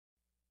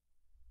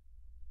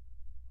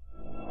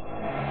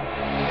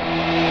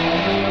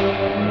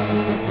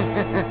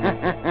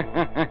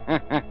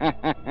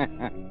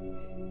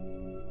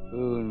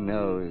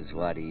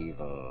but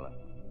evil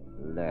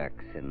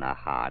lurks in the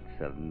hearts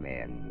of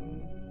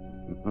men.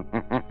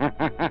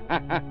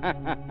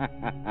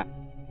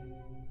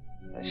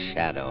 The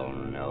shadow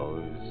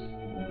knows.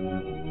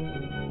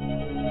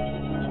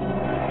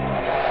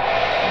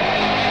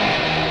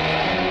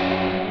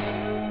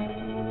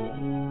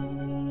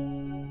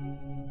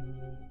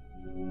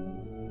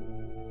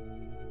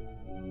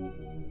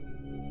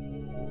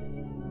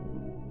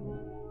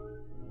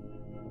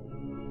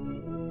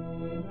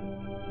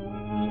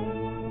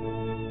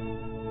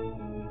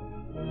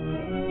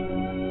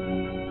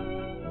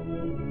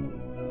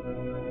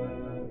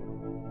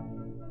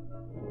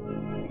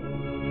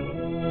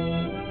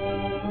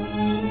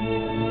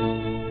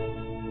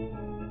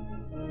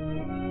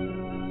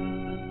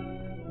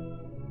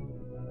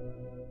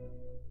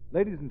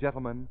 Ladies and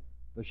gentlemen,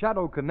 the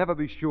shadow can never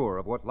be sure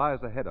of what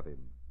lies ahead of him.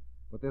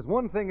 But there's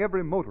one thing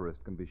every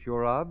motorist can be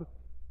sure of,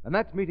 and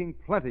that's meeting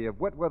plenty of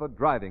wet weather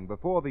driving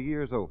before the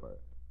year's over.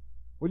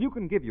 Well, you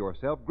can give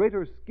yourself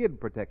greater skid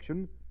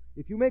protection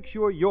if you make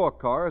sure your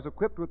car is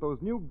equipped with those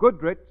new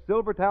Goodrich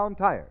Silvertown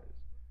tires,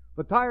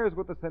 the tires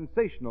with the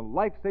sensational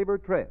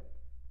Lifesaver tread.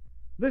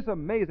 This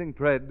amazing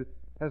tread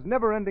has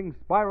never-ending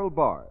spiral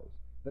bars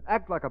that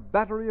act like a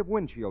battery of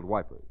windshield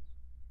wipers.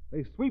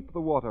 They sweep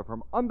the water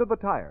from under the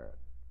tire,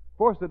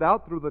 force it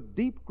out through the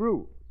deep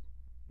grooves,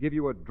 give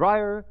you a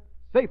drier,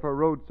 safer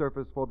road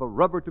surface for the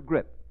rubber to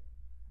grip.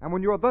 And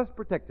when you're thus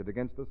protected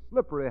against the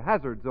slippery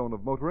hazard zone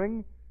of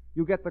motoring,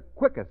 you get the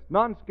quickest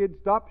non-skid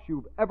stops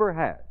you've ever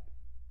had.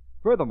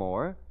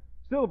 Furthermore,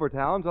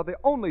 Silvertowns are the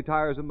only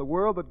tires in the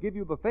world that give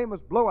you the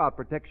famous blowout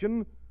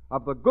protection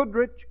of the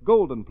Goodrich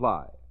Golden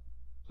Ply.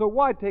 So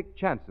why take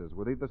chances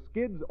with either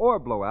skids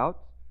or blowouts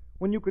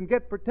when you can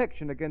get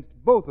protection against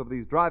both of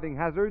these driving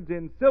hazards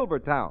in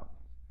Silvertowns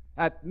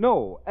at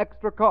no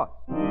extra cost?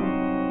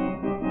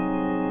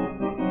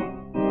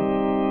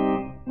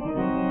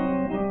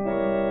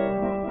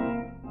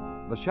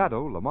 The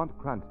shadow, Lamont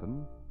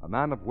Cranston, a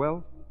man of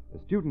wealth, a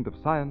student of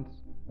science,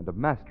 and a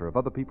master of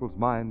other people's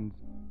minds,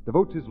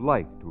 devotes his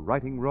life to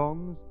righting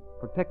wrongs,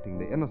 protecting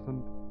the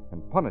innocent,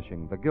 and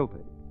punishing the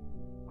guilty.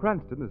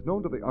 Cranston is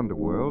known to the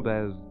underworld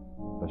as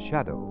the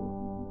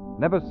Shadow.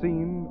 Never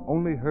seen,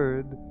 only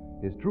heard,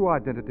 his true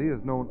identity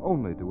is known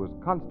only to his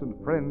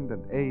constant friend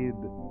and aide,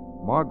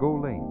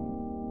 Margot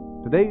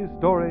Lane. Today's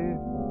story,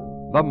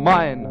 The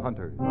Mine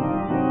Hunters.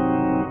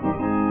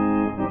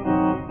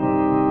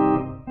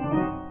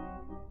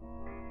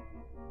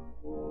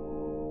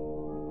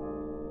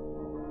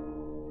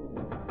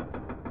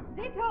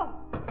 Zito,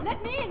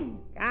 let me in.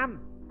 Come.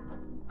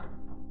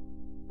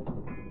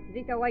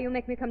 Zito, why you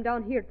make me come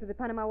down here to the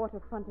Panama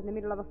waterfront in the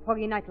middle of a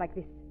foggy night like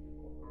this?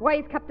 Why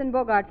is Captain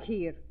Bogart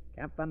here?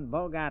 Captain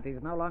Bogart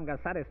is no longer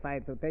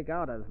satisfied to take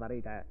orders,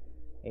 Varita.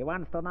 He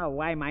wants to know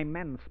why my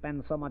men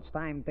spend so much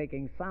time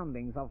taking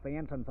soundings off the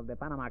entrance of the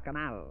Panama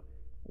Canal.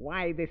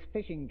 Why this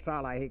fishing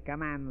trawler he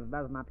commands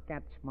does not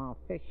catch more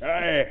fish.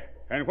 Aye,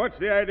 and what's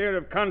the idea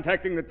of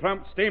contacting the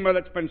Trump steamer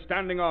that's been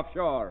standing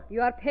offshore?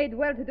 You are paid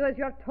well to do as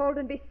you're told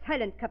and be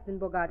silent, Captain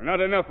Bogart.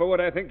 Not enough for what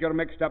I think you're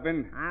mixed up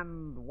in.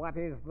 And what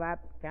is that,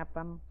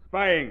 Captain?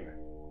 Spying.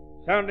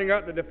 Sounding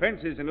out the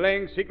defenses and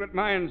laying secret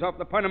mines off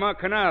the Panama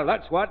Canal,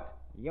 that's what.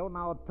 You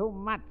know too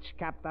much,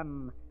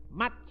 Captain.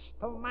 Much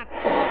too much.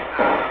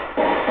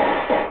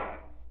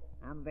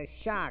 And the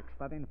sharks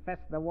that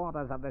infest the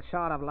waters of the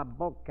shore of La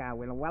Boca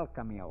will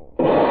welcome you.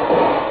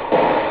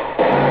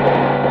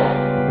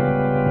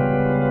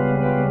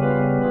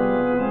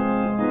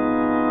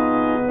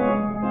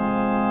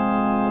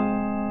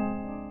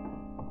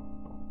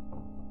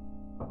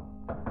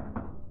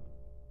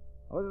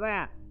 Who's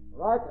there?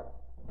 Riker.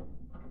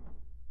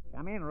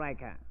 Come in,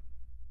 Riker.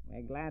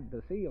 We're glad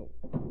to see you.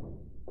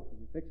 Did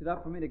you fix it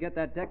up for me to get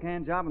that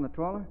deckhand job on the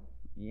trawler?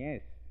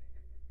 Yes.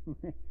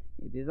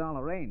 It is all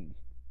arranged.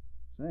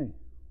 Say,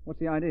 what's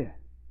the idea?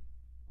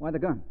 Why the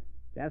gun?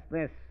 Just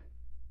this.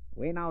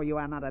 We know you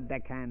are not a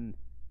deckhand.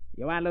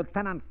 You are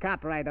Lieutenant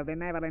Cartwright of the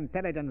Naval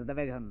Intelligence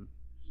Division.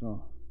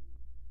 So,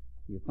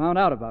 you found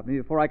out about me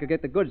before I could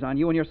get the goods on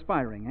you and your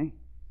spy ring, eh?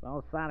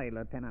 So sorry,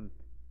 Lieutenant.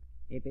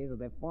 It is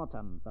the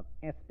fortunes of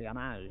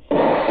espionage.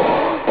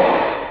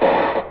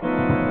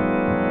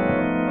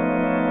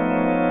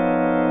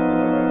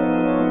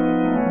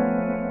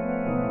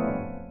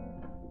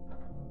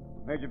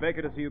 Major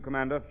Baker to see you,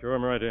 Commander. Sure,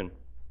 I'm right in.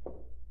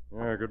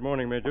 Good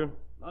morning, Major.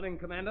 Morning,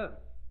 Commander.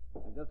 I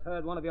just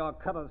heard one of your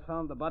cutters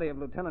found the body of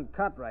Lieutenant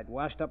Cartwright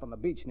washed up on the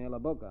beach near La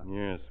Boca.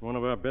 Yes, one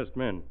of our best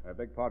men. I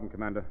beg pardon,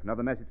 Commander.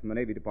 Another message from the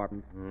Navy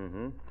Department.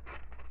 Mm-hmm.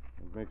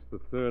 It makes the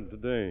third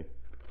today.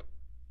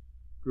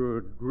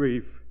 Good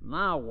grief.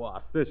 Now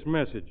what? This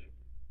message.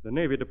 The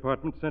Navy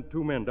Department sent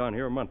 2 men down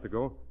here a month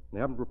ago. They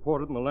haven't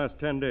reported in the last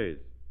 10 days.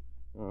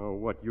 Oh,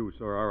 what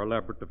use are our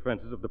elaborate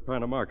defenses of the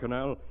Panama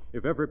Canal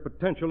if every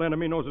potential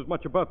enemy knows as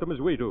much about them as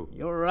we do?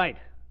 You're right.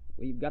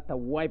 We've got to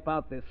wipe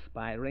out this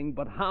spy ring,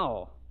 but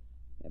how?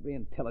 Every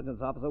intelligence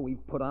officer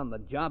we've put on the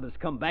job has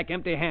come back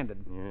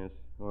empty-handed. Yes,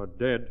 or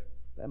dead.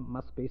 There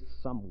must be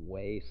some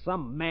way,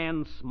 some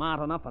man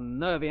smart enough and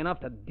nervy enough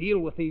to deal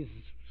with these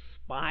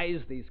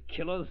spies, these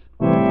killers.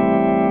 They'll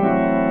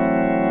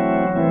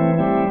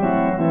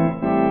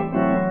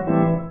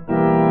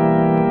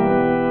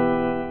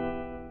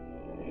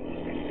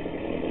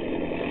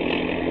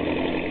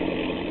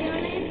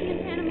land in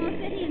Panama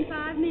City in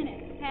 5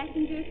 minutes.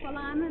 Passengers for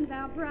Lima and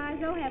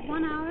Valparaiso have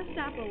 1 hour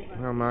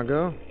stopover. Well,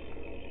 Margot,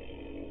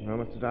 we're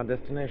almost at our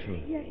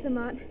destination. Yes,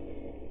 Lamont.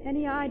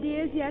 Any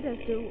ideas yet as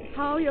to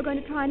how you're going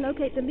to try and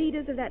locate the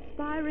leaders of that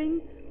spy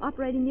ring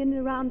operating in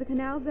and around the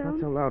canal zone?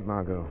 Not so loud,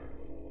 Margot.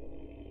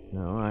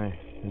 No, I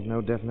have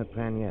no definite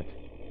plan yet.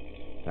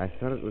 I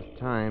felt it was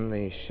time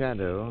the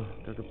Shadow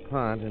took a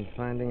part in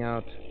finding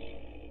out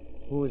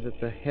who is at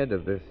the head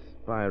of this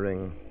spy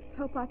ring.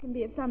 Hope I can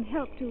be of some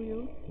help to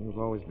you. You've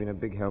always been a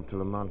big help to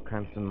Lamont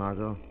Cranston,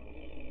 Margot.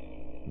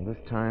 And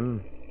this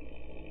time,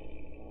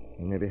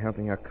 you may be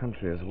helping our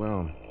country as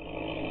well.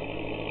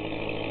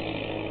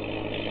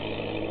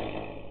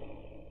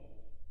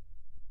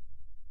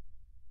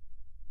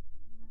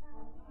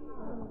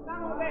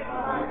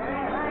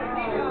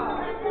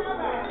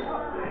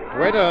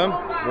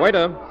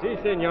 Waiter. Si,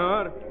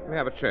 senor. We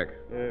have a check.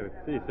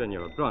 Si,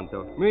 senor.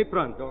 Pronto. Muy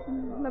pronto.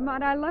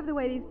 Lamont, I love the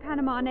way these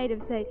Panama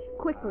natives say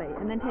quickly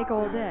and then take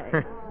all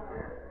day.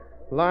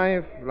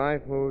 Life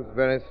moves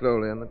very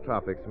slowly in the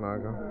tropics,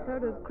 Margot. So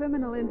does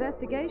criminal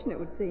investigation, it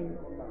would seem.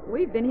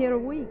 We've been here a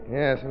week.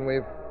 Yes, and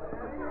we've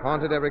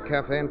haunted every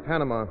cafe in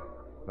Panama.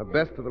 The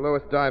best of the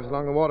lowest dives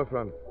along the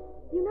waterfront.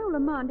 You know,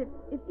 Lamont,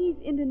 if these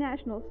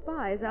international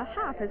spies are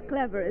half as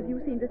clever as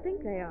you seem to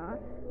think they are,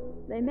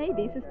 they may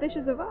be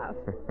suspicious of us.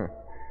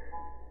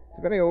 It's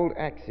a very old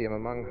axiom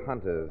among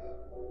hunters.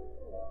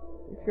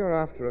 If you're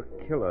after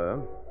a killer,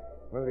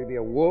 whether he be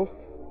a wolf,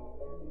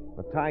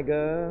 a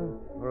tiger,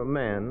 or a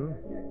man,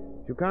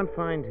 if you can't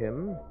find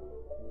him,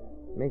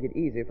 make it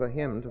easy for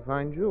him to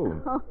find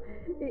you. Oh,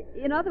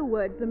 in other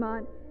words,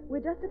 Lamont, we're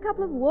just a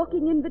couple of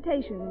walking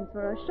invitations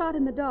for a shot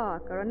in the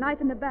dark or a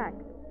knife in the back.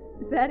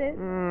 Is that it?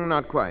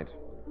 Not quite.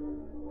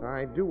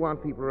 I do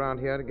want people around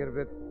here to get a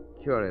bit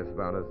curious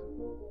about us.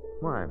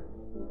 Why?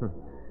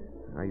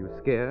 Are you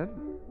scared?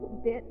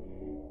 A bit.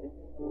 This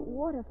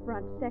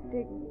waterfront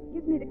sector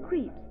gives me the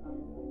creeps,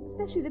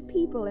 especially the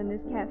people in this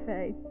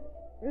cafe.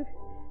 Ugh,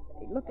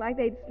 they look like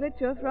they'd slit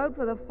your throat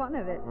for the fun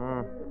of it.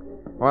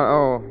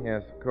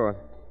 Yes, of course.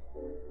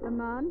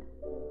 Lamont,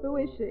 who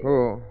is she?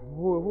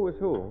 Who is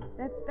who?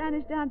 That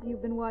Spanish dancer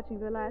you've been watching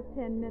for the last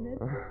 10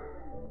 minutes.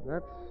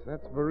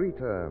 That's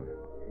Verita.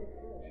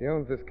 She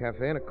owns this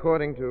cafe, and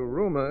according to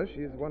rumor,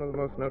 she's one of the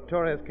most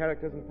notorious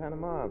characters in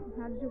Panama.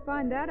 How did you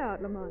find that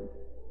out, Lamont?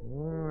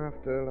 Well,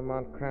 after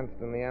Lamont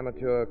Cranston, the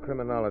amateur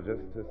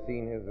criminologist, has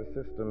seen his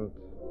assistant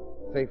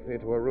safely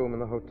to a room in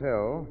the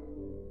hotel,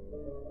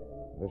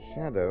 the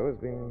Shadow has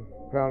been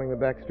prowling the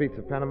back streets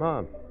of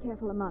Panama.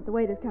 Careful, Lamont. The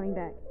waiter's coming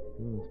back.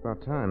 It's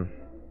about time.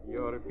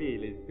 Your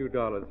bill is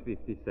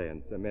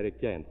 $2.50,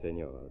 American,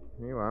 senor.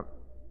 Here you are.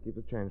 Keep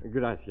the change.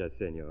 Gracias,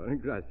 senor.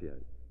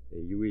 Gracias.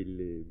 You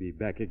will be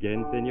back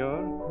again,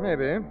 senor?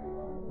 Maybe.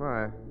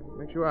 Why?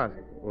 Makes you ask.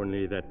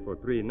 Only that for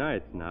 3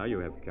 nights now you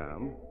have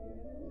come.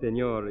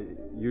 Senor,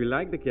 you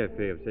like the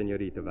cafe of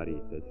Senorita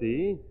Varita,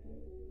 see?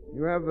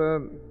 You have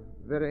a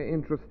very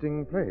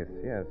interesting place,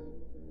 yes.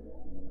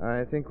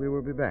 I think we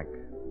will be back.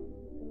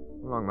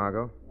 So long,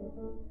 Margot.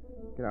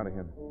 Get out of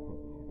here.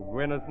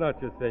 Buenas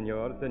noches,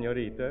 senor,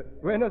 senorita.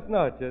 Buenas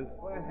noches.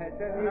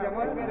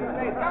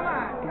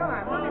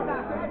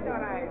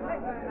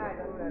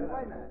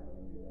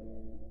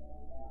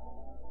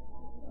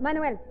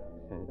 Manuel,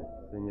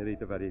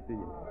 Senorita Varita,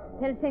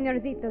 tell Senor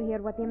Zito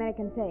here what the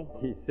Americans say.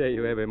 he say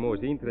you have a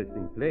most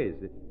interesting place.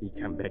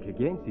 He come back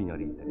again,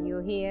 senorita. You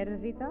hear,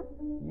 Zito?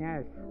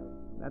 Yes.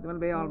 That will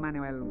be all,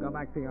 Manuel. Go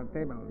back to your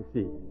table.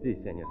 Si,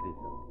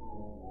 senorita.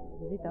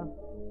 Zito,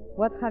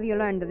 what have you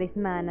learned of this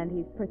man and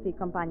his pretty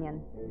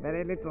companion?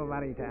 Very little,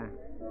 Varita.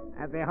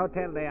 At the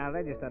hotel, they are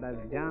registered as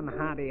John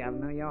Hardy of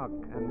New York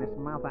and Miss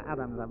Martha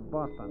Adams of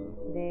Boston.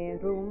 The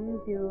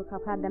rooms, you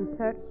have had them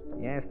searched?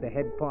 Yes, the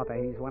head porter,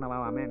 he's one of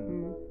our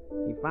men.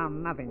 He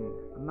found nothing,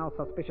 no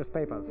suspicious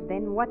papers.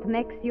 Then what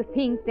makes you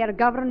think they're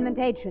government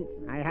agents?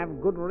 I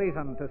have good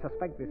reason to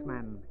suspect this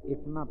man, if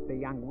not the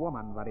young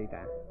woman,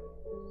 Varita.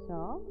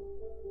 So?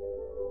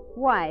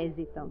 Why,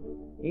 Zito?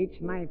 Each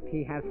night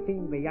he has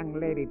seen the young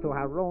lady to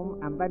her room,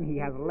 and then he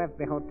has left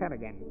the hotel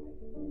again.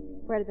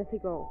 Where does he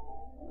go?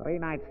 3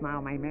 nights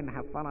now my men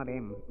have followed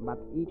him, but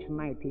each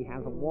night he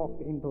has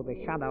walked into the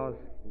shadows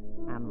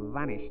and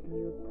vanished.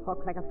 You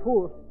talk like a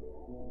fool.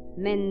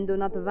 Men do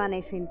not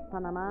vanish in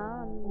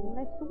Panama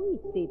unless we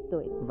see to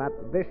it. But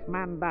this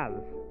man does.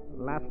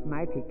 Last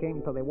night he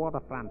came to the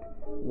waterfront,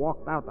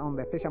 walked out on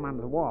the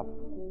fisherman's wharf.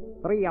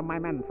 3 of my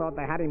men thought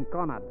they had him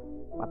cornered,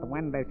 but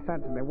when they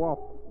searched the wharf,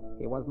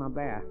 he was not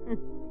there.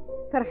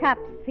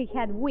 Perhaps he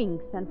had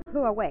wings and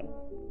flew away,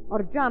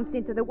 or jumped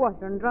into the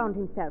water and drowned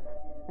himself,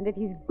 and it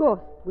is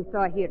ghost we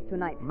saw here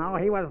tonight. No,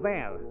 he was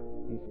there.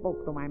 He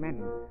spoke to my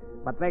men,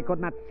 but they could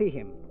not see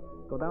him.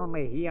 Could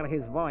only hear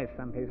his voice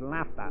and his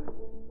laughter.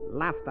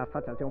 Laughter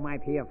such as you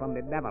might hear from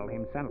the devil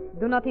himself.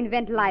 Do not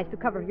invent lies to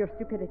cover your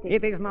stupidity.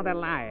 It is not a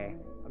lie.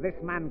 this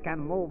man can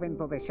move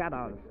into the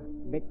shadows,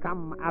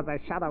 become as a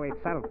shadow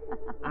itself,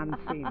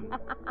 unseen.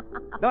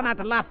 Do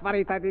not laugh,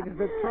 Varita, it is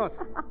the truth.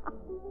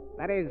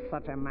 There is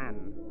such a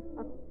man.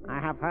 I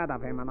have heard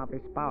of him and of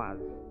his powers.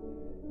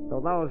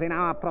 To those in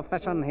our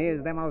profession, he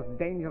is the most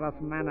dangerous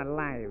man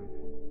alive.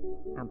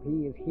 And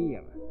he is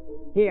here.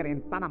 Here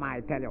in Panama,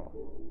 I tell you.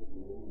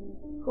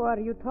 Who are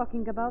you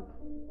talking about?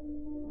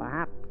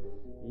 Perhaps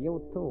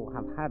you too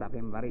have heard of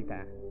him,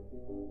 Varita.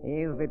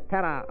 He is the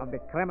terror of the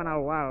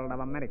criminal world of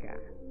America.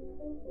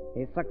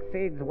 He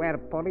succeeds where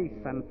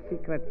police and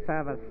secret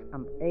service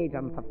and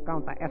agents of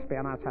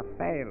counter-espionage have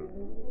failed.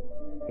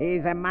 He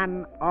is a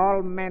man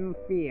all men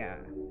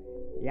fear,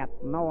 yet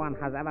no one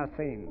has ever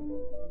seen.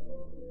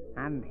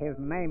 And his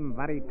name,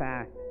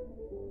 Varita,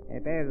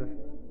 it is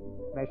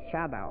the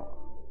Shadow.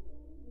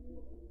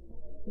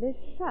 The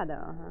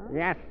Shadow, huh?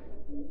 Yes,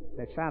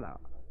 the Shadow.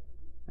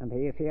 And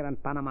he is here in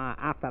Panama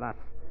after us.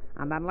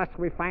 And unless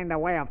we find a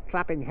way of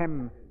trapping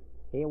him,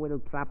 he will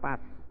trap us.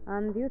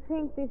 And you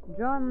think this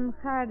John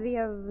Hardy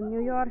of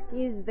New York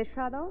is the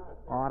Shadow?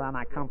 Or an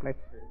accomplice.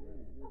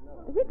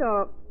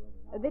 Vito,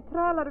 the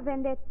trawler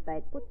Vendetta,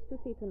 it puts to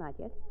sea tonight,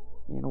 yes?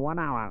 In 1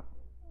 hour.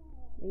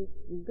 This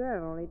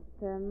girl, it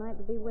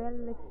might be well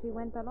if she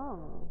went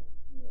along.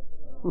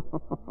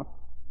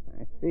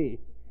 I see.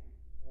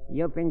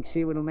 You think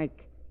she will make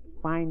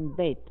fine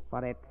bait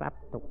for a trap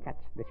to catch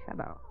the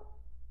Shadow?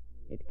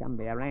 It can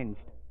be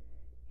arranged.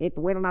 It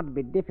will not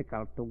be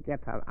difficult to get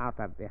her out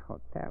of the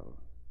hotel.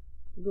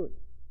 Good.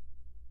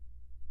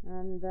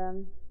 And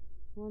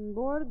on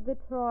board the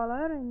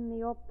trawler in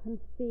the open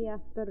sea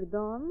after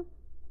dawn,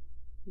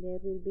 there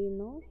will be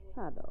no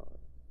shadows.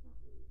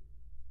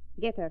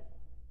 Get her.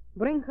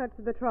 Bring her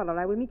to the trawler.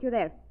 I will meet you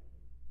there.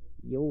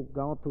 You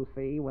go to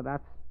sea with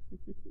us?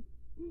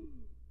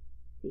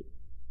 See.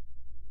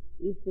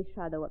 If the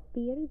Shadow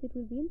appears, it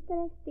will be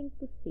interesting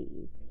to see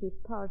if his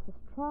powers are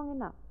strong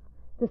enough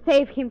to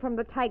save him from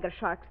the tiger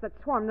sharks that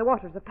swarm the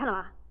waters of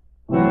Panama.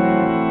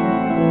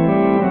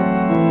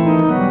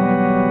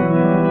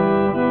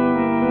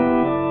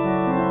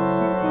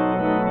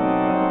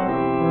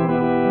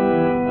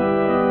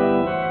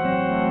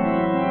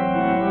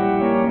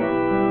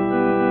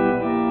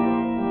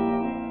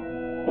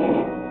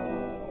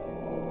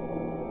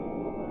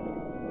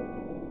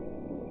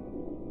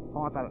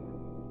 Porter,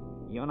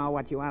 you know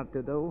what you are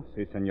to do?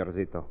 Si,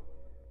 Senorcito.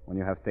 When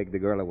you have taken the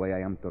girl away, I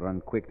am to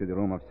run quick to the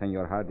room of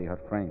Senor Hardy, her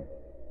friend,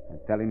 and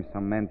tell him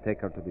some men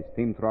take her to the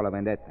steam trawler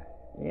Vendetta.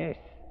 Yes.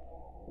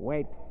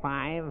 Wait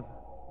 10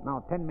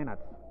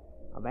 minutes.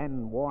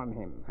 Then warn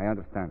him. I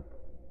understand.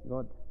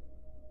 Good.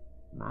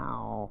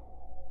 Now,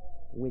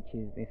 which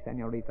is the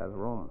senorita's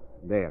room?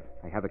 There.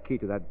 I have a key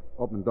to that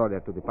open door there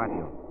to the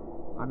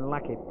patio.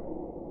 Unlock it.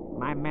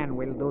 My men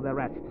will do the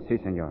rest. Si,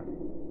 senor.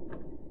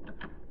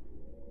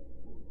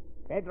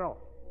 Pedro,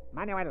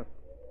 Manuel,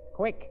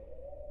 quick.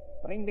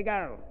 Bring the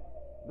girl.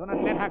 Do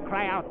not let her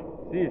cry out.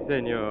 Si,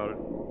 senor.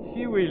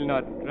 She will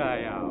not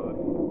cry out.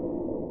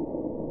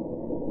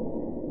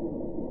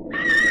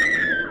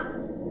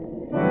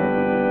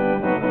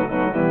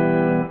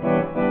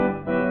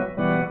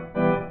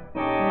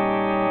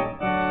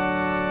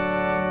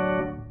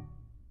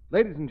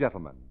 Ladies and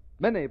gentlemen,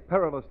 many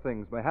perilous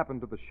things may happen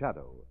to the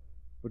Shadow.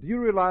 But do you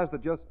realize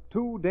that just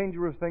 2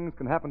 dangerous things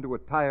can happen to a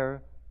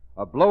tire?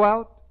 A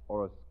blowout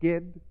or a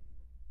skid?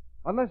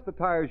 Unless the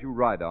tires you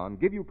ride on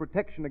give you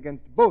protection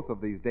against both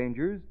of these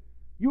dangers,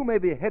 you may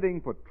be heading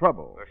for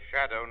trouble. The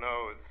Shadow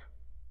knows.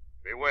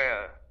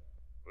 Beware.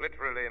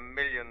 Literally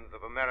millions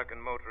of American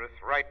motorists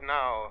right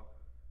now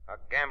are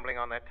gambling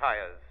on their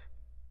tires,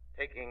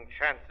 taking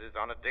chances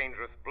on a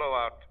dangerous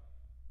blowout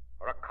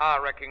or a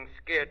car-wrecking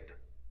skid.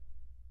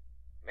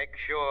 Make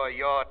sure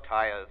your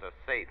tires are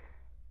safe.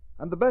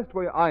 And the best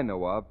way I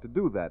know of to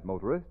do that,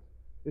 motorists,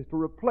 is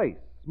to replace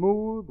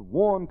smooth,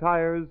 worn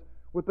tires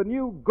with the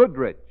new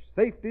Goodrich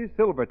Safety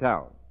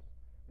Silvertowns,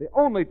 the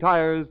only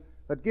tires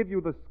that give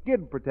you the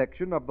skid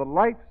protection of the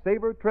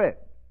Lifesaver tread.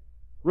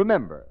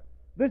 Remember,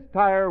 this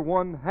tire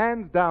won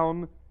hands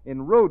down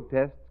in road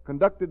tests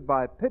conducted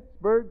by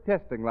Pittsburgh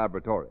Testing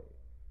Laboratory,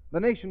 the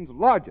nation's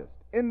largest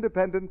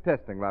independent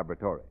testing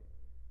laboratory.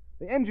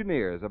 The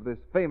engineers of this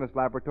famous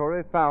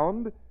laboratory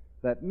found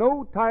that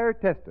no tire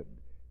tested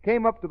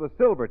came up to the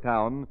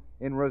Silvertown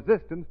in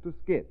resistance to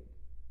skids,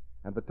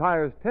 and the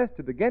tires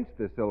tested against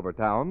this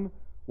Silvertown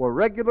were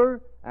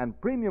regular and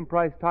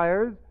premium-priced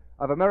tires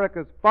of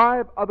America's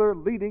 5 other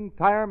leading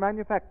tire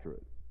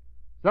manufacturers,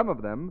 some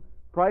of them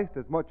priced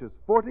as much as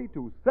 40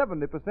 to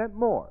 70%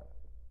 more.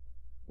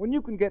 When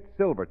you can get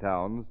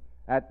Silvertowns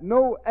at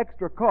no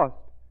extra cost,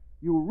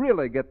 you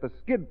really get the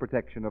skid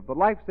protection of the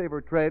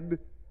Lifesaver tread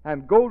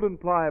and Golden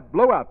Ply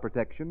blowout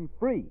protection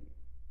free.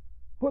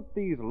 Put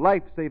these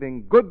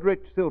life-saving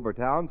Goodrich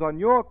Silvertowns on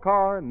your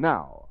car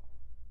now.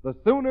 The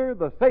sooner,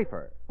 the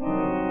safer.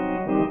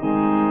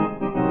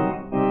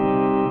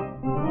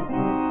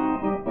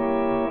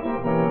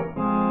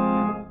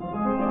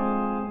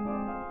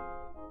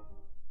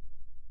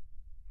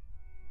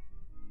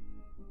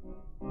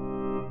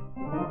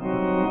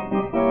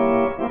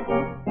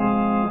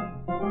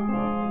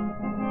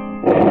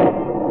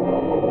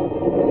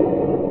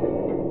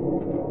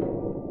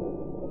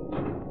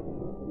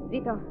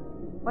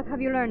 What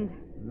have you learned?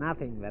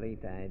 Nothing,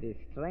 Verita. It is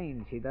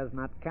strange he does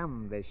not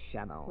come, this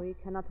shadow. We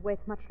cannot wait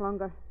much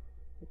longer.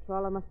 The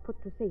trawler must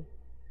put to sea.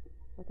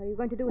 What are you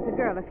going to do with the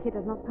girl if he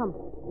does not come?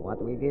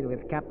 What we did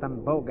with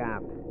Captain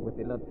Bogart, with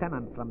the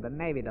lieutenant from the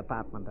Navy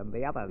Department and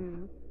the others.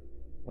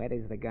 Where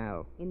is the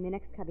girl? In the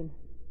next cabin.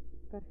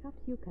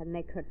 Perhaps you can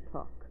make her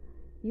talk.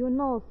 You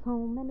know so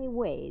many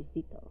ways,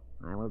 Zito.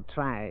 I will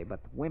try, but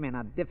women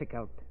are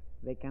difficult.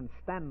 They can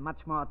stand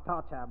much more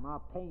torture,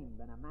 more pain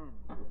than a man.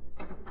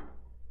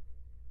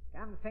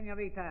 Come,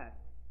 senorita.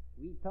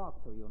 We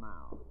talk to you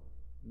now.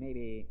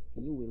 Maybe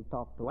you will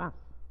talk to us.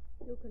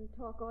 You can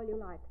talk all you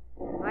like.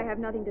 I have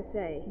nothing to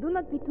say. Do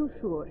not be too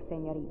sure,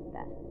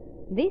 senorita.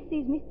 This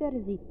is Mr.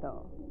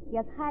 Zito. He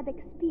has had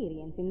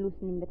experience in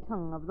loosening the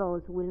tongue of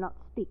those who will not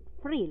speak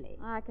freely.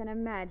 I can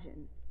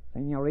imagine.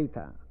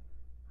 Senorita,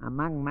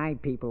 among my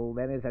people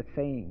there is a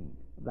saying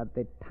that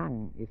the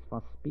tongue is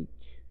for speech,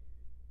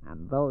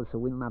 and those who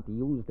will not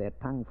use their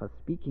tongue for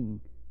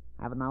speaking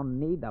have no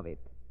need of it,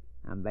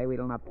 and they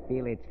will not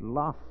feel its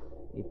loss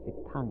if the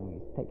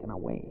tongue is taken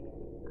away.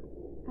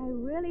 I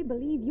really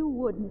believe you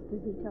would, Mr.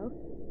 Zito.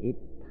 It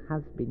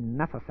has been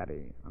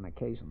necessary on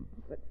occasion.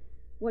 But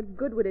what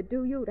good would it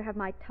do you to have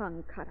my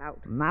tongue cut out?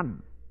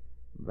 None.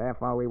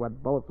 Therefore, we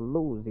would both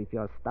lose if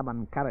your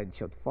stubborn courage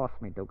should force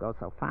me to go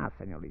so far,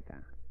 senorita.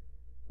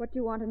 What do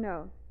you want to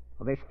know?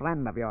 This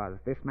friend of yours,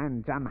 this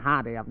man John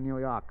Hardy of New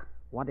York,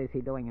 what is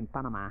he doing in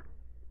Panama?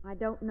 I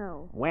don't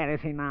know. Where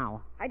is he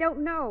now? I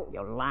don't know.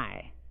 You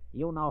lie.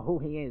 You know who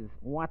he is,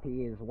 what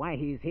he is, why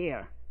he's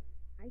here.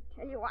 I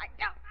tell you I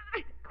don't.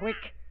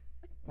 Quick,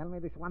 tell me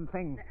this one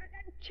thing.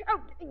 They're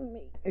choking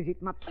me. Is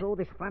it not true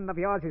this friend of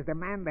yours is the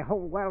man the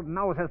whole world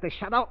knows as the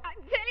Shadow? I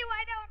tell you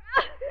I don't.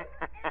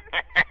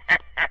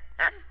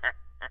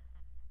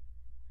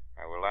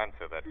 I will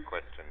answer that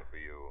question for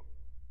you,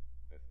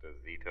 Mr.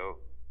 Zito.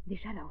 The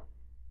Shadow.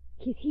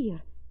 He's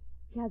here.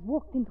 He has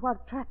walked into our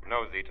trap.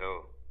 No,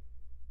 Zito.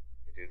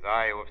 It is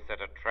I who have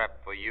set a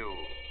trap for you.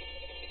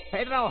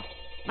 Pedro!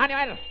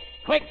 Manuel!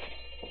 Quick!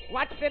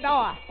 Watch the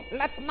door!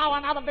 Let no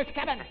one out of this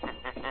cabin!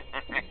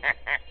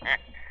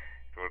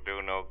 It will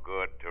do no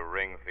good to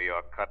ring for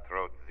your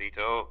cutthroats,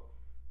 Zito.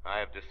 I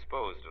have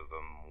disposed of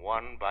them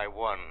one by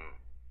one.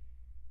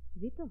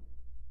 Zito,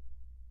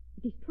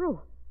 it is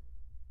true.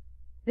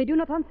 They do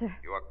not answer.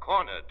 You are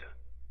cornered.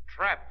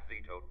 Trapped,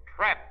 Zito.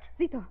 Trapped.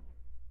 Zito,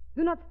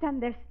 do not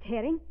stand there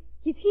staring.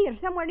 He's here,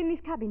 somewhere in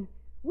this cabin.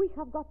 We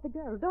have got the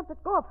girl. Don't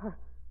let go of her.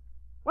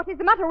 What is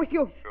the matter with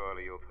you?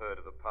 Surely you've heard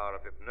of the power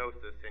of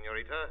hypnosis,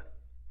 senorita.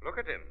 Look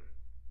at him.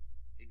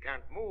 He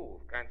can't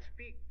move, can't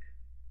speak.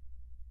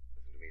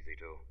 Listen to me,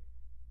 Zito.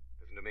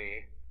 Listen to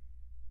me.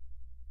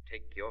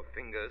 Take your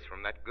fingers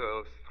from that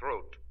girl's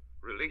throat.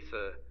 Release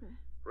her.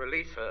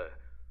 Release her.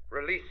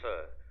 Release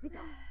her. Zito!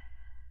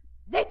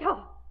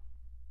 Zito!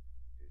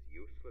 It is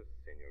useless,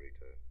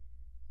 senorita.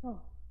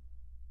 So,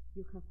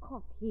 you have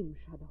caught him,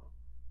 Shadow.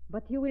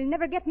 But you will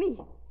never get me.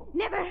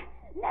 Never!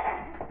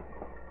 Never!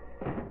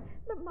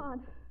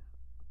 Lamont,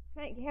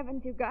 thank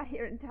heavens you got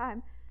here in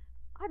time.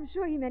 I'm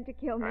sure he meant to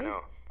kill me. I know.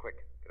 Quick,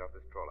 get off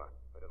this trawler.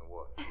 Right on the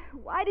wharf.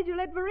 Why did you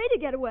let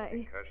Verita get away?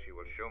 Because she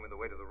will show me the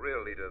way to the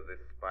real leader of this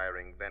spy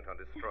ring bent on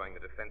destroying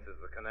the defenses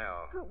of the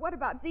canal. What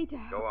about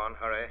Zito? Go on,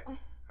 hurry.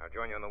 I'll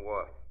join you on the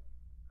wharf.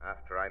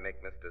 After I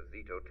make Mr.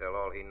 Zito tell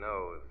all he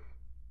knows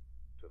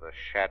to the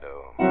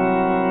Shadow.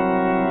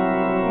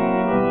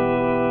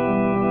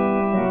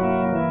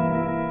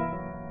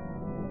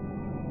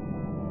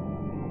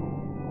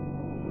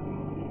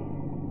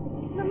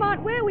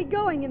 Lamont, where are we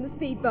going in the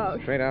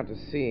speedboat? Straight out to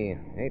sea.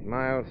 8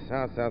 miles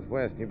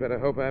south-southwest. You better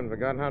hope I haven't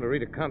forgotten how to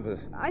read a compass.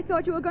 I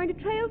thought you were going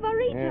to trail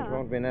Verita. It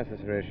won't be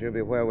necessary. She'll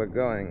be where we're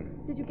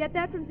going. Did you get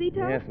that from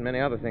Zito? Yes, and many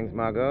other things,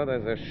 Margot.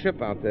 There's a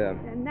ship out there.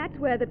 And that's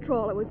where the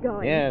trawler was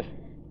going. Yes.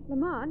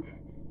 Lamont,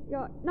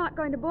 you're not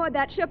going to board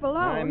that ship alone.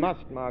 I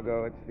must,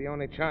 Margot. It's the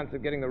only chance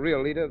of getting the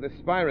real leader of this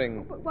spy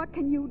ring. But what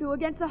can you do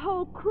against the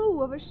whole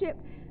crew of a ship?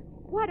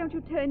 Why don't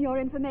you turn your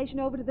information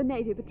over to the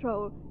Navy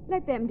Patrol?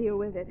 Let them deal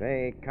with it.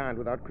 They can't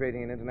without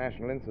creating an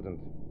international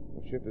incident.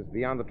 The ship is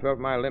beyond the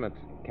 12-mile limit,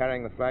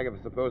 carrying the flag of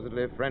a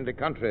supposedly friendly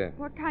country.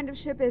 What kind of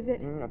ship is it?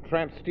 A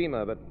tramp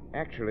steamer, but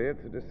actually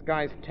it's a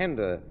disguised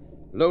tender,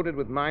 loaded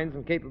with mines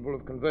and capable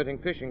of converting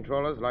fishing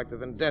trawlers like the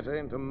Vendetta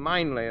into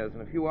mine layers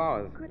in a few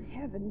hours. Good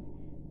heavens.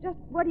 Just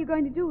what are you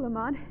going to do,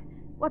 Lamont?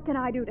 What can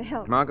I do to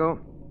help? Margot,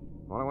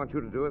 all I want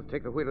you to do is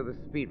take the wheel of this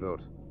speedboat.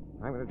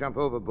 I'm going to jump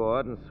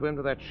overboard and swim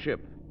to that ship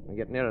and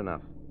get near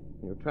enough.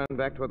 You turn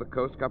back toward the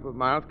coast a couple of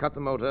miles, cut the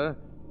motor,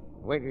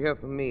 wait to hear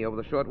from me over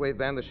the shortwave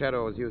band the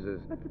Shadow always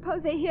uses. But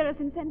suppose they hear us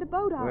and send a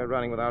boat out. We're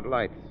running without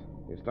lights.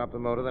 You stop the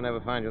motor, they'll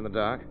never find you in the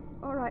dark.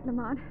 All right,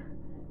 Lamont.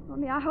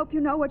 Only I hope you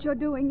know what you're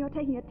doing. You're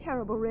taking a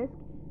terrible risk,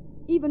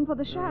 even for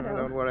the Shadow.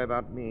 Don't worry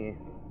about me.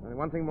 Only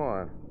one thing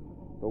more.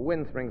 If the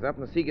wind springs up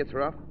and the sea gets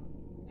rough,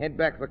 head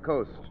back to the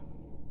coast.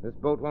 This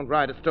boat won't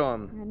ride a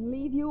storm. And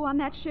leave you on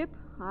that ship?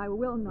 I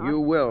will not. You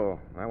will.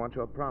 I want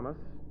your promise.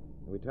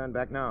 We turn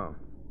back now.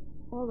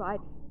 All right.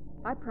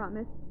 I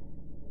promise.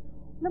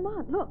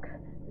 Lamont, look.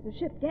 There's a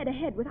ship dead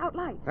ahead without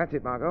lights. That's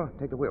it, Margot.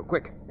 Take the wheel,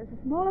 quick. There's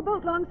a smaller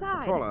boat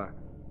alongside. Trawler.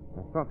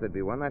 I thought there'd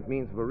be one. That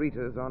means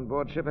Verita's on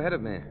board ship ahead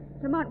of me.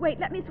 Lamont, wait.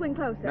 Let me swing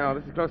closer. No,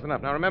 this is close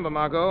enough. Now remember,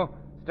 Margot,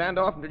 stand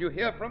off until you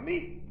hear from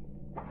me.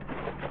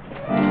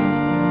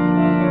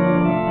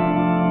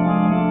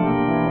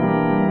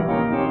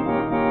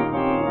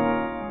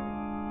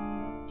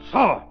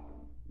 So,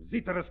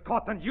 Zita is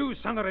caught, and you,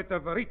 Senorita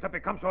Verita,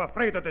 become so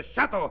afraid of the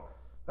shadow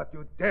that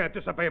you dare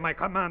disobey my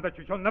command that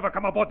you shall never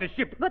come aboard this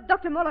ship. But,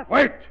 Dr. Muller...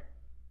 Wait!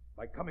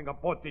 By coming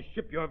aboard this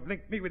ship, you have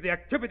linked me with the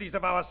activities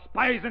of our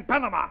spies in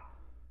Panama.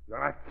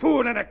 You're a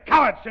fool and a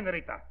coward,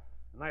 Senorita,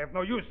 and I have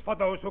no use for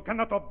those who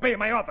cannot obey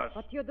my orders.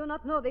 But you do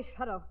not know this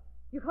shadow.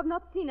 You have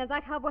not seen as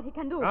I have what he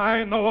can do.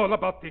 I know all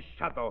about this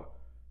shadow.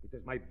 It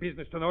is my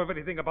business to know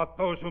everything about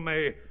those who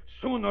may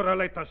sooner or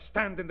later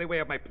stand in the way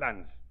of my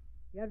plans.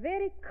 You're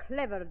very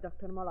clever,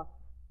 Dr. Muller.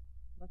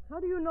 But how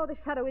do you know the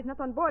shadow is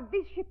not on board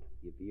this ship?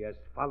 If he has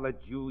followed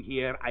you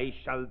here, I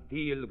shall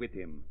deal with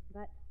him.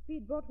 That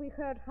speedboat we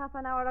heard half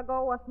an hour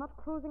ago was not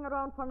cruising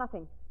around for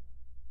nothing.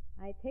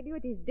 I tell you,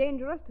 it is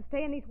dangerous to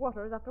stay in these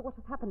waters after what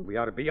has happened. We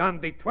are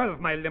beyond the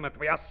 12-mile limit.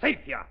 We are safe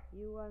here.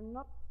 You are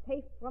not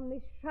safe from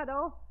this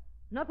shadow.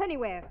 Not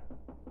anywhere.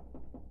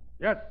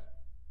 Yes.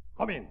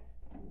 Come in.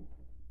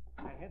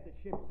 I had the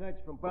ship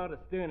searched from bow to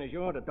stern as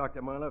you ordered,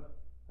 Dr. Marlowe.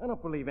 I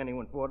don't believe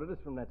anyone boarded us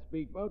from that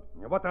speedboat.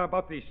 What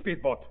about the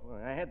speedboat?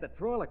 Well, I had the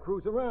trawler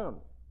cruise around.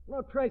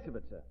 No trace of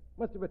it, sir.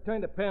 Must have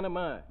returned to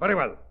Panama. Very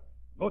well.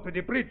 Go to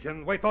the bridge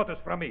and wait orders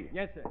from me.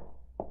 Yes, sir.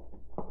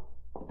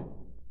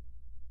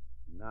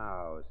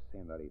 Now,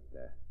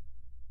 Senorita,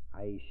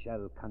 I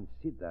shall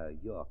consider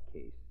your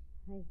case.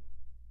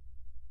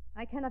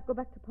 I cannot go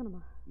back to Panama.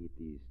 It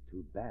is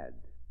too bad.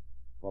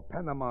 For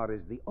Panama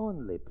is the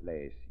only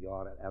place you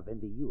are of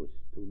any use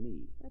to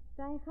me. But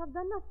I have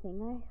done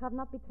nothing. I have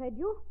not betrayed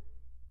you.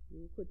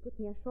 You could put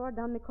me ashore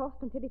down the coast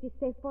until it is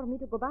safe for me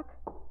to go back.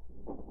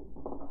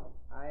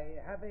 I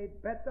have a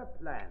better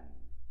plan.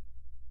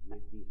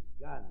 With this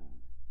gun,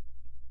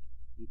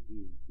 it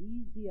is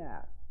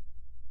easier,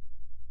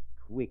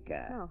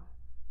 quicker.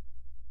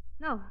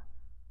 No.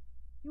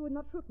 You would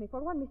not shoot me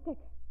for one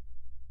mistake.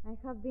 I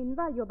have been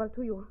valuable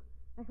to you.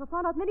 I have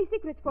found out many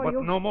secrets for you.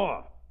 But no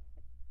more.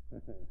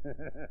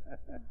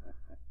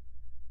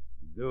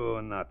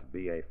 Do not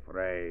be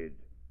afraid.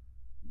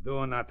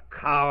 Do not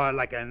cower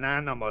like an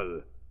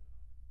animal.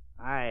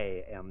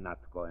 I am not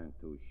going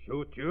to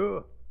shoot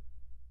you.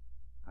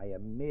 I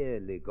am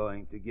merely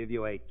going to give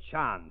you a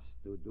chance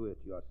to do it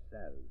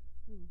yourself.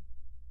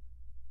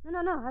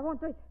 No, I won't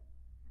do it.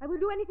 I will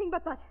do anything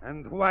but that.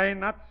 And why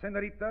not,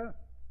 Senorita?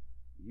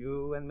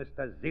 You and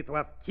Mr. Zito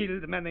have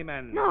killed many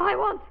men. No, I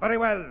won't. Very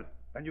well.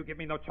 Then you give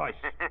me no choice.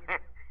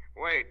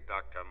 Wait,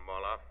 Dr.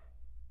 Moloff,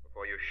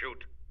 before you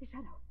shoot. The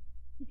shadow.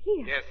 He's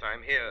here. Yes,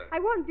 I'm here. I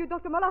warned you,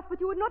 Dr. Moloff, but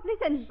you would not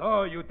listen.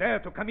 So you dare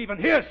to come even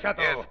here,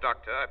 Shadow? Yes,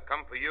 Doctor. I've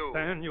come for you.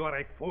 Then you are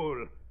a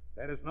fool.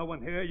 There is no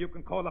one here you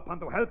can call upon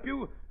to help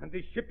you, and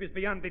this ship is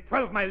beyond the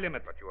 12-mile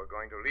limit. But you are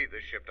going to leave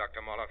this ship,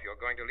 Dr. Moloff. You're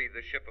going to leave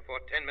this ship before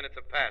 10 minutes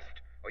have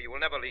passed, or you will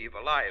never leave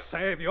alive.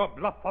 Save your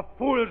bluff for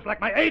fools like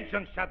my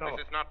agent, Shadow.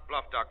 This is not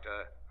bluff,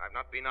 Doctor. I've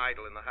not been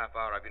idle in the half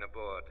hour I've been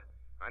aboard.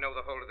 I know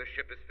the hold of this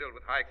ship is filled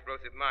with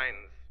high-explosive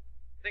mines.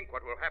 Think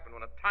what will happen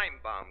when a time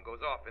bomb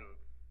goes off in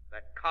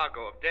that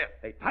cargo of death.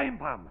 A time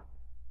bomb?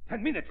 10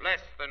 minutes?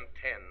 Less than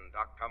 10,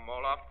 Dr.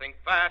 Moloff. Think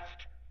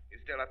fast. You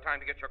still have time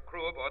to get your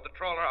crew aboard the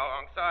trawler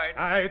alongside.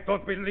 I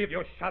don't believe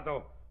you,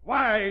 Shadow.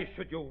 Why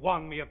should you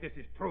warn me if this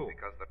is true?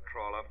 Because the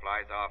trawler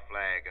flies our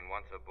flag, and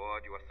once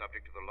aboard, you are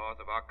subject to the laws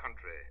of our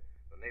country.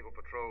 The Naval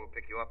Patrol will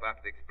pick you up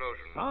after the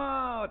explosion.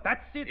 So,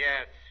 that's it?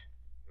 Yes.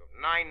 You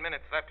have 9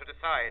 minutes left to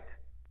decide.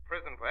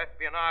 Prison for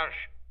espionage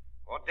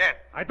or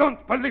death. I don't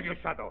believe you,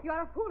 Shadow. You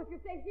are a fool if you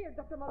stay here,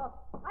 Dr. Moloff.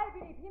 I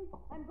believe him.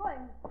 I'm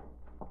going.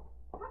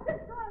 Captain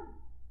John,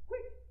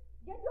 quick,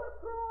 get your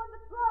crew on the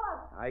trawler.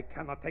 I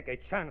cannot take a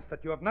chance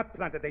that you have not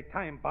planted a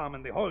time bomb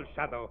in the whole,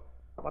 Shadow.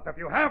 But if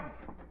you have,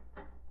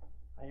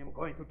 I am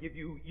going to give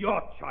you your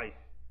choice.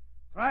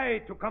 Try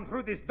to come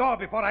through this door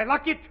before I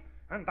lock it,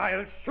 and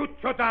I'll shoot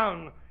you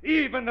down,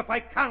 even if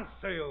I can't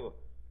see you.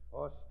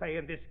 Or stay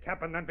in this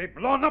cabin and be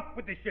blown up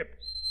with the ship.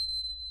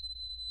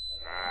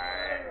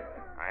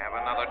 I have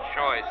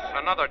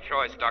another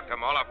choice, Dr.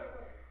 Moloff.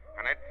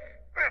 And it's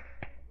this.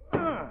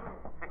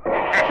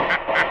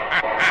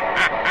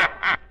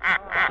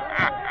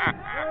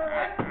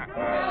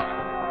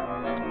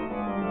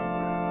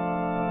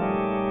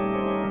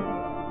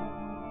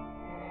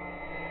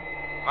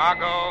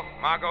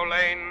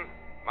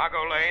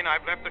 Margot Lane,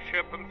 I've left the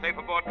ship. I'm safe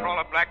aboard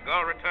trawler Black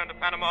Gull. Return to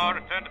Panama.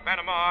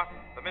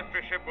 The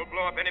mystery ship will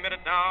blow up any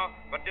minute now,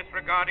 but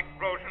disregard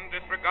explosion.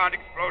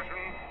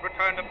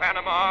 Return to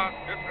Panama.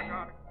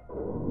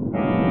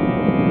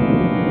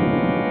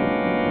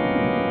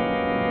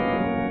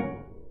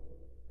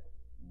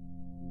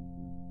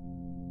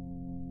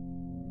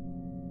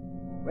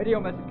 Radio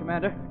message,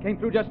 Commander. Came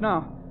through just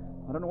now.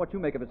 I don't know what you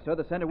make of it, sir.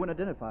 The sender wouldn't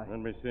identify. Let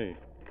me see.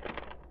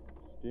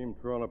 Steam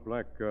trawler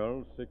Black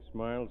Gull, 6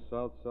 miles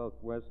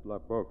south-southwest La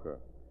Boca.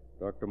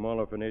 Dr.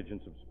 Moloff and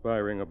agents of spy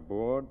ring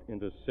aboard.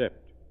 Intercept.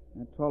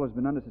 That trawler's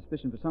been under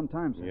suspicion for some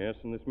time, sir. Yes,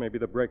 and this may be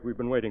the break we've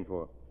been waiting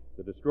for.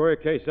 The destroyer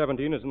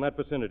K-17 is in that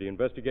vicinity,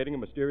 investigating a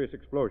mysterious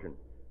explosion.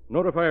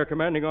 Notify our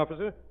commanding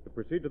officer to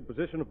proceed to the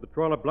position of the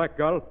trawler Black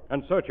Gull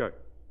and search her.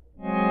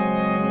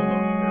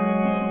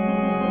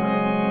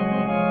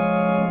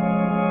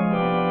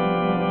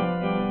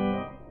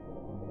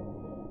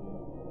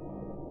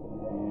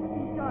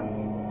 John,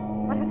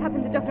 what has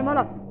happened to Dr.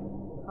 Moloff?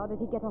 How did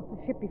he get off the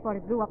ship before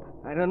it blew up?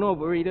 I don't know,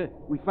 Verita.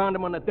 We found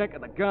him on the deck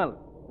of the Gull.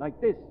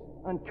 Like this,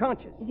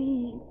 unconscious.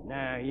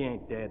 Nah, he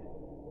ain't dead.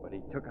 But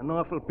he took an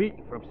awful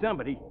beating from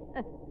somebody.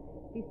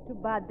 It's too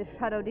bad the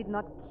Shadow did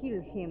not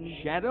kill him.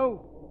 Shadow?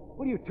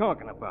 What are you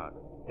talking about?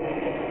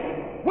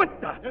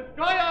 What the?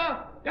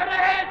 Destroyer! Get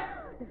ahead!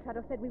 The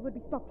Shadow said we would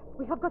be stopped.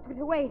 We have got to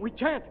get away. We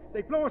can't.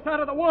 They blow us out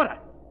of the water.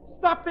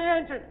 Stop the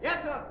engine.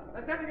 Yes, sir.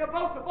 They're sending a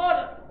boat to board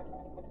us.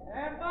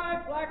 Stand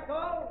by, Black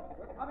Gull.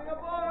 We're coming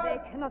aboard. They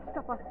cannot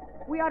stop us.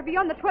 We are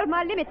beyond the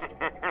 12-mile limit.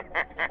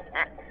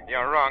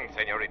 You're wrong,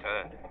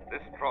 Senorita.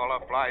 This trawler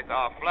flies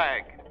our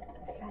flag.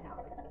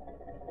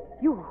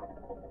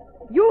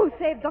 You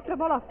saved Dr.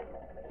 Moloff.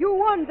 You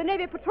warned the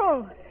Navy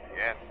Patrol.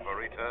 Yes,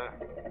 Verita.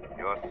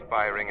 Your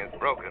spy ring is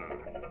broken.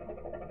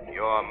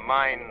 Your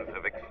mines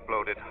have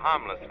exploded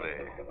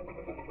harmlessly,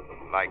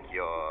 like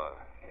your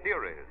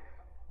theories.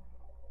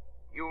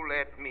 You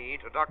led me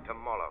to Dr.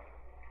 Moloff,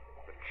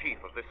 the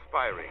chief of this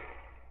spy ring.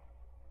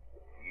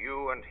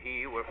 You and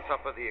he will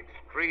suffer the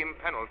extreme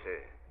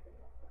penalty,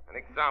 an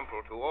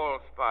example to all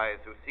spies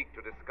who seek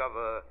to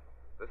discover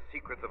the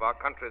secrets of our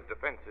country's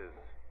defenses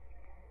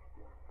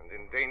and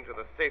endanger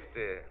the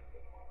safety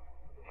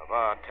of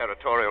our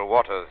territorial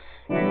waters.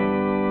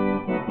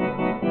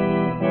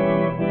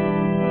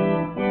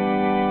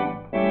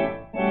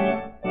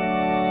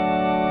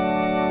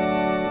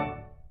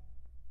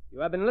 You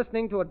have been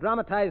listening to a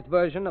dramatized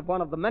version of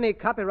one of the many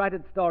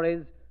copyrighted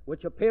stories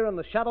which appear in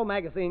the Shadow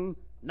magazine,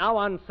 now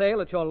on sale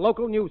at your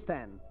local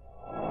newsstand.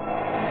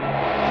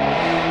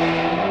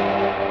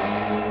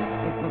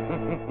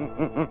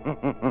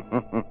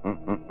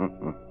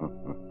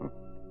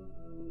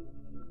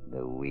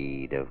 The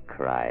weed of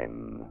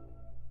crime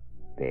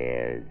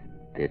bears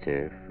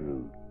bitter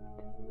fruit.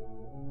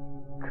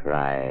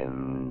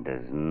 Crime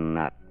does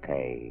not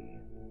pay.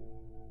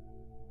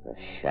 The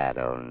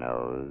Shadow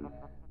knows.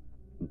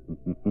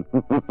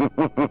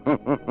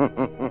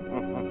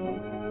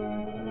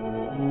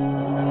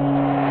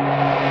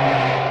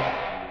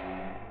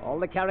 All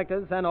the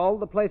characters and all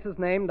the places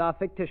named are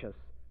fictitious.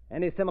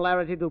 Any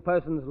similarity to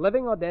persons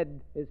living or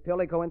dead is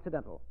purely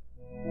coincidental.